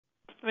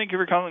Thank you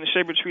for calling the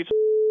Shaver Suites.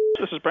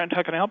 This is Brent.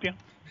 How can I help you?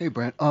 Hey,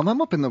 Brent.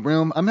 I'm up in the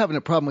room. I'm having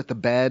a problem with the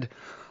bed.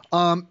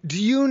 Do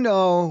you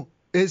know,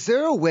 is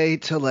there a way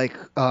to, like,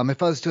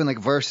 if I was doing, like,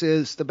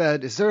 versus the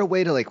bed, is there a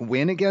way to, like,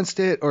 win against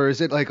it? Or is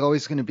it, like,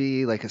 always going to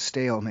be, like, a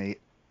stalemate?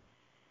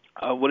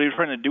 What are you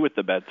trying to do with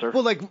the bed, sir?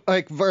 Well,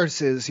 like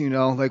versus, you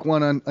know, like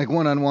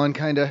one-on-one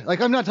kind of. Like,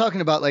 I'm not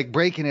talking about, like,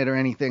 breaking it or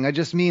anything. I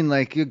just mean,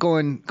 like, you're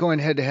going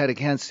head-to-head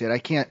against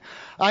it.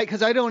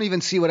 Because I don't even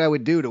see what I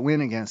would do to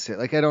win against it.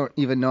 Like, I don't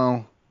even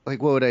know.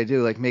 Like, what would I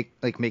do? Like make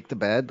the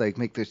bed? Like,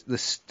 make the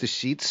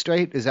sheets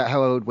straight? Is that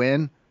how I would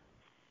win?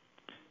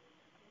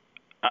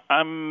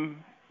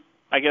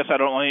 I guess I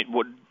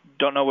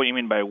don't know what you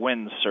mean by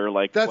wins, sir.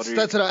 Like,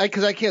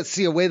 because I can't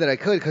see a way that I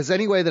could. Because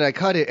any way that I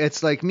cut it,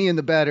 it's like me and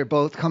the bed are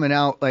both coming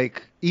out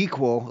like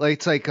equal. Like,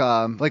 it's like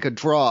a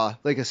draw,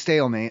 like a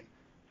stalemate.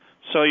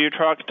 So you're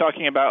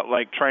talking about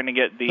like trying to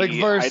get the like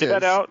versus.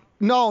 bed out?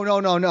 No.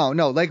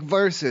 Like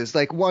versus,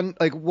 like one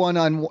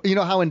on. You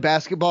know how in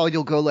basketball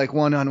you'll go like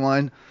one on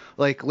one,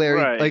 like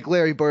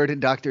Larry Bird and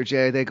Dr.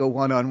 J. They go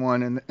one on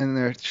one and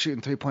they're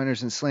shooting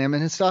 3-pointers and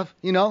slamming and stuff.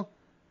 You know.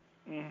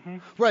 Mm-hmm.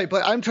 Right,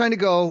 but I'm trying to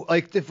go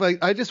like if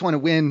I just want to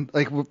win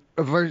like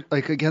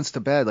against the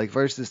bed, like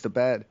versus the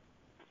bed.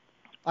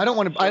 I don't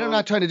want to. I'm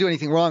not trying to do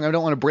anything wrong. I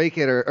don't want to break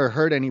it or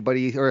hurt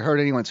anybody or hurt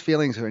anyone's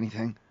feelings or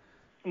anything.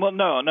 Well,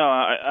 no,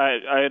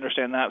 I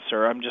understand that,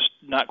 sir. I'm just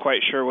not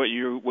quite sure what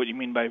you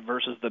mean by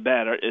versus the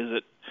bed. Or is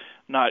it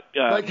not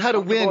like how to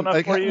win?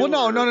 Like,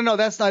 no,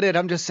 that's not it.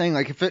 I'm just saying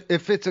like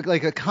if it's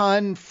like a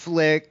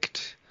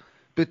conflict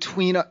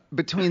between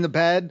the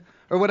bed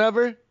or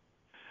whatever.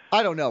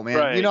 I don't know, man.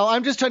 Right. You know,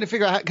 I'm just trying to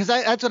figure out because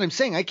that's what I'm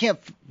saying. I can't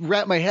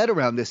wrap my head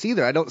around this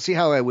either. I don't see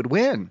how I would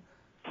win.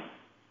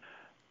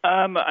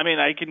 I mean,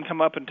 I can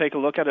come up and take a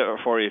look at it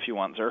for you if you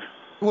want, sir.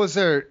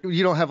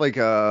 You don't have like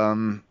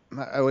a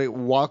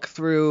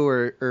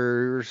walkthrough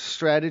or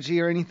strategy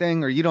or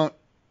anything, or you don't?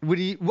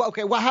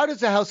 Okay, well, how does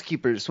the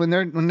housekeepers when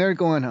they're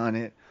going on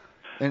it?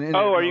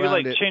 Are you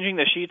like changing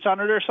the sheets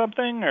on it or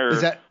something? Or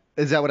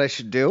is that what I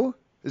should do?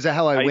 Is that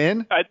how I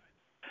win?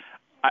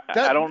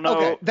 I don't know.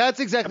 Okay, that's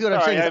exactly what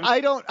I'm saying.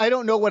 I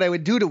don't know what I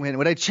would do to win.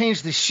 Would I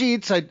change the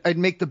sheets? I'd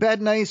make the bed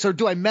nice, or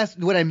would I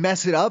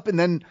mess it up and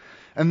then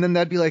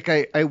that'd be like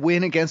I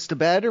win against the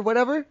bed or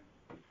whatever?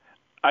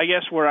 I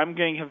guess where I'm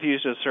getting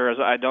confused is, sir, is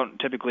I don't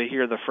typically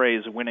hear the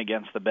phrase "win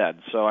against the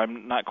bed," so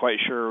I'm not quite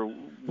sure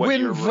what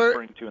you're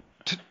referring to.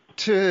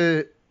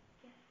 To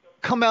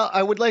come out,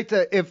 I'd like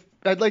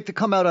to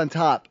come out on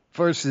top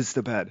versus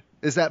the bed.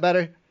 Is that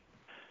better?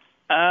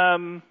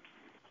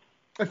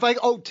 If I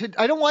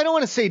don't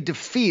want to say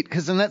defeat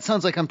because then that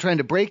sounds like I'm trying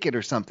to break it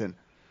or something.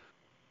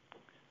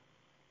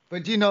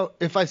 But do you know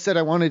if I said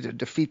I wanted to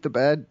defeat the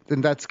bed, then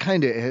that's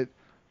kind of it.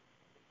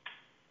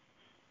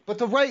 But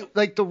the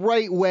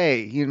right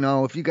way, you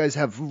know, if you guys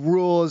have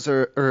rules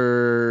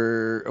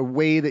or a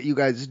way that you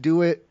guys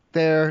do it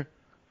there.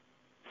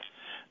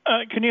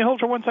 Can you hold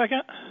for 1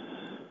 second?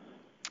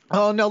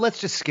 Oh no, let's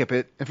just skip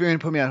it. If you're gonna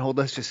put me on hold,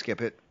 let's just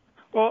skip it.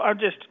 Well,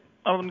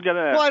 I'm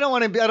gonna. Well, I don't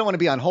want to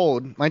be on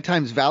hold. My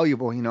time's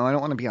valuable, you know. I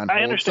don't want to be on hold.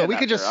 I understand. So we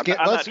could just skip.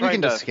 We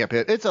can just skip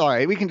it. It's all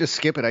right. We can just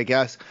skip it, I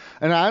guess.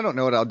 And I don't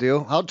know what I'll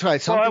do. I'll try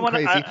something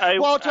crazy.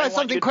 I'll try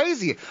something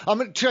crazy. I'm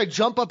gonna try to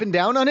jump up and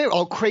down on it,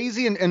 all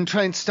crazy, and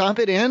try and stomp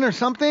it in or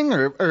something,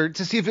 or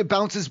to see if it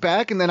bounces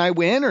back and then I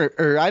win,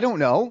 or I don't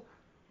know.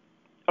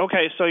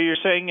 Okay, so you're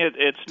saying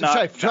it's not.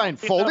 Should I try and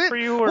fold it? For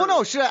you, or? Well,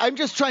 no. I'm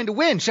just trying to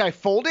win. Should I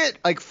fold it?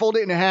 Like fold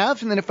it in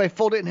half, and then if I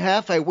fold it in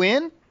half, I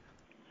win.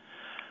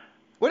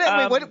 Wait,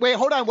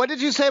 hold on. What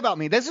did you say about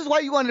me? This is why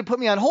you wanted to put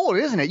me on hold,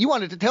 isn't it? You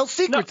wanted to tell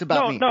secrets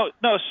about me. No,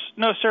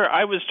 sir.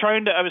 I was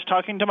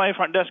talking to my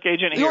front desk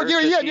agent here.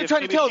 You're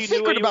trying to tell a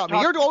secret about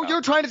me.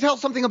 You're trying to tell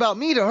something about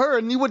me to her,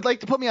 and you would like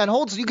to put me on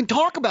hold so you can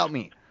talk about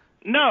me.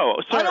 No,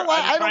 sir. I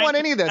don't want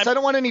any of this. I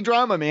don't want any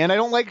drama, man. I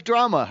don't like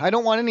drama. I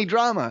don't want any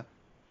drama.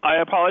 I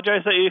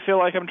apologize that you feel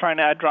like I'm trying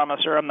to add drama,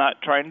 sir. I'm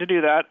not trying to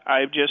do that.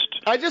 I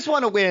just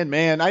want to win,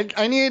 man.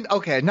 I need.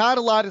 Okay, not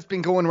a lot has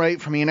been going right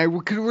for me, and I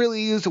could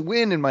really use a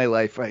win in my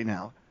life right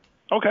now.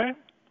 Okay.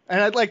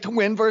 And I'd like to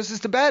win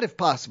versus the bed if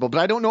possible, but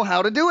I don't know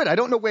how to do it. I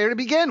don't know where to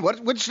begin. What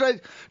should I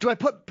do?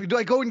 Do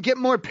I go and get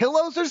more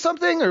pillows or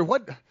something, or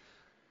what?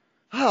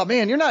 Oh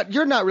man, you're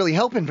not really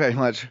helping very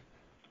much.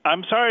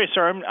 I'm sorry,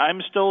 sir.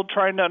 I'm still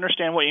trying to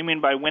understand what you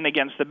mean by win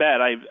against the bed.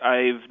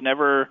 I've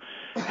never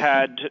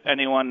had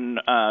anyone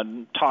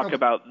talk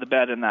about the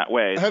bed in that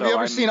way. Have you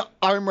ever seen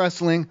arm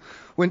wrestling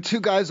when two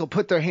guys will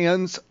put their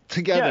hands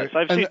together? Yes,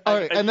 I've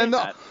seen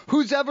that.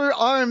 Whose ever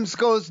arms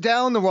goes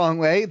down the wrong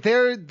way,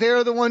 they're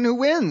the one who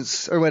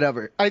wins or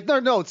whatever.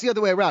 No, it's the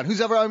other way around.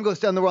 Whose ever arm goes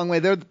down the wrong way,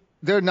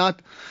 they're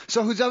not.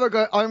 So whose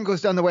ever arm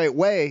goes down the right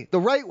way,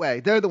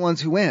 they're the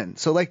ones who win.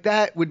 So like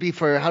that would be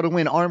for how to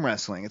win arm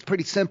wrestling. It's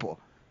pretty simple.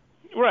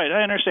 Right,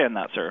 I understand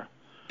that, sir.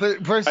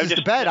 But versus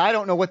the bed, I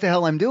don't know what the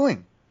hell I'm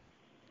doing.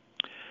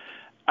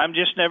 I've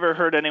just never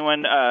heard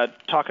anyone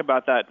talk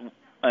about that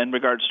in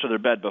regards to their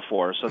bed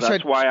before, so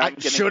that's why I'm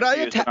getting should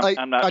confused.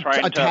 I'm not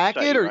trying to attack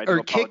it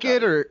or kick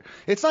it, or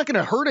it's not going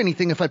to hurt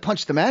anything if I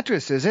punch the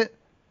mattress, is it?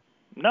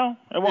 No,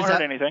 it won't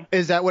hurt anything.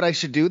 Is that what I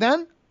should do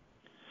then?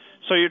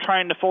 So you're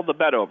trying to fold the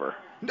bed over?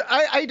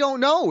 I don't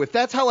know. If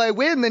that's how I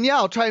win, then yeah,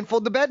 I'll try and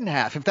fold the bed in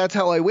half. If that's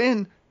how I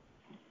win.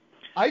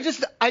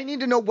 I need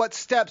to know what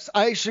steps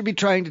I should be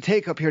trying to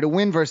take up here to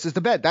win versus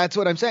the bed. That's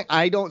what I'm saying.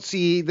 I don't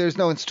see, there's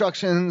no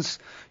instructions.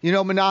 You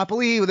know,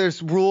 Monopoly,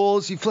 there's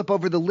rules. You flip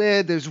over the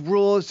lid, there's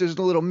rules. There's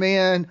the little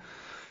man.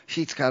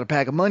 He's got a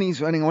bag of money.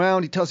 He's running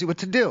around. He tells you what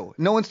to do.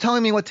 No one's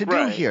telling me what to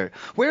do here.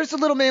 Where's the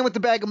little man with the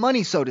bag of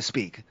money, so to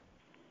speak?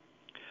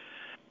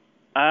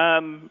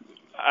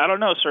 I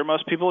don't know, sir.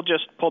 Most people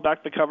just pull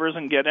back the covers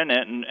and get in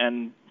it,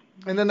 and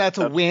then that's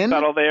a win?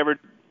 That's all they ever...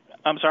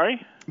 I'm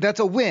sorry? That's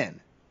a win.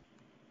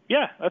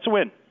 Yeah, that's a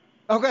win.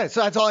 Okay,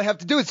 so that's all I have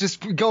to do is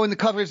just go in the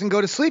covers and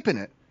go to sleep in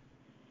it.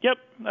 Yep,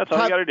 that's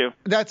all you got to do.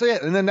 That's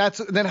it. And then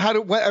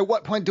at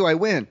what point do I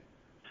win?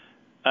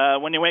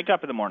 When you wake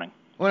up in the morning.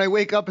 When I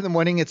wake up in the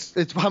morning,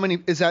 it's how many?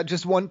 Is that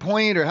just 1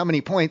 point, or how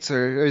many points,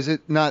 or is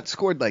it not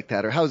scored like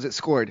that, or how is it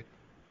scored?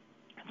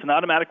 It's an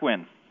automatic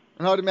win.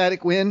 An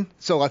automatic win,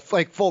 so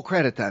like full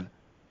credit then.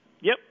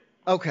 Yep.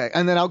 Okay,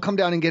 and then I'll come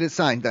down and get it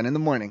signed then in the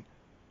morning.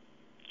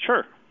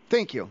 Sure.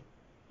 Thank you.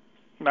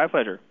 My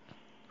pleasure.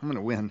 I'm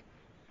gonna win.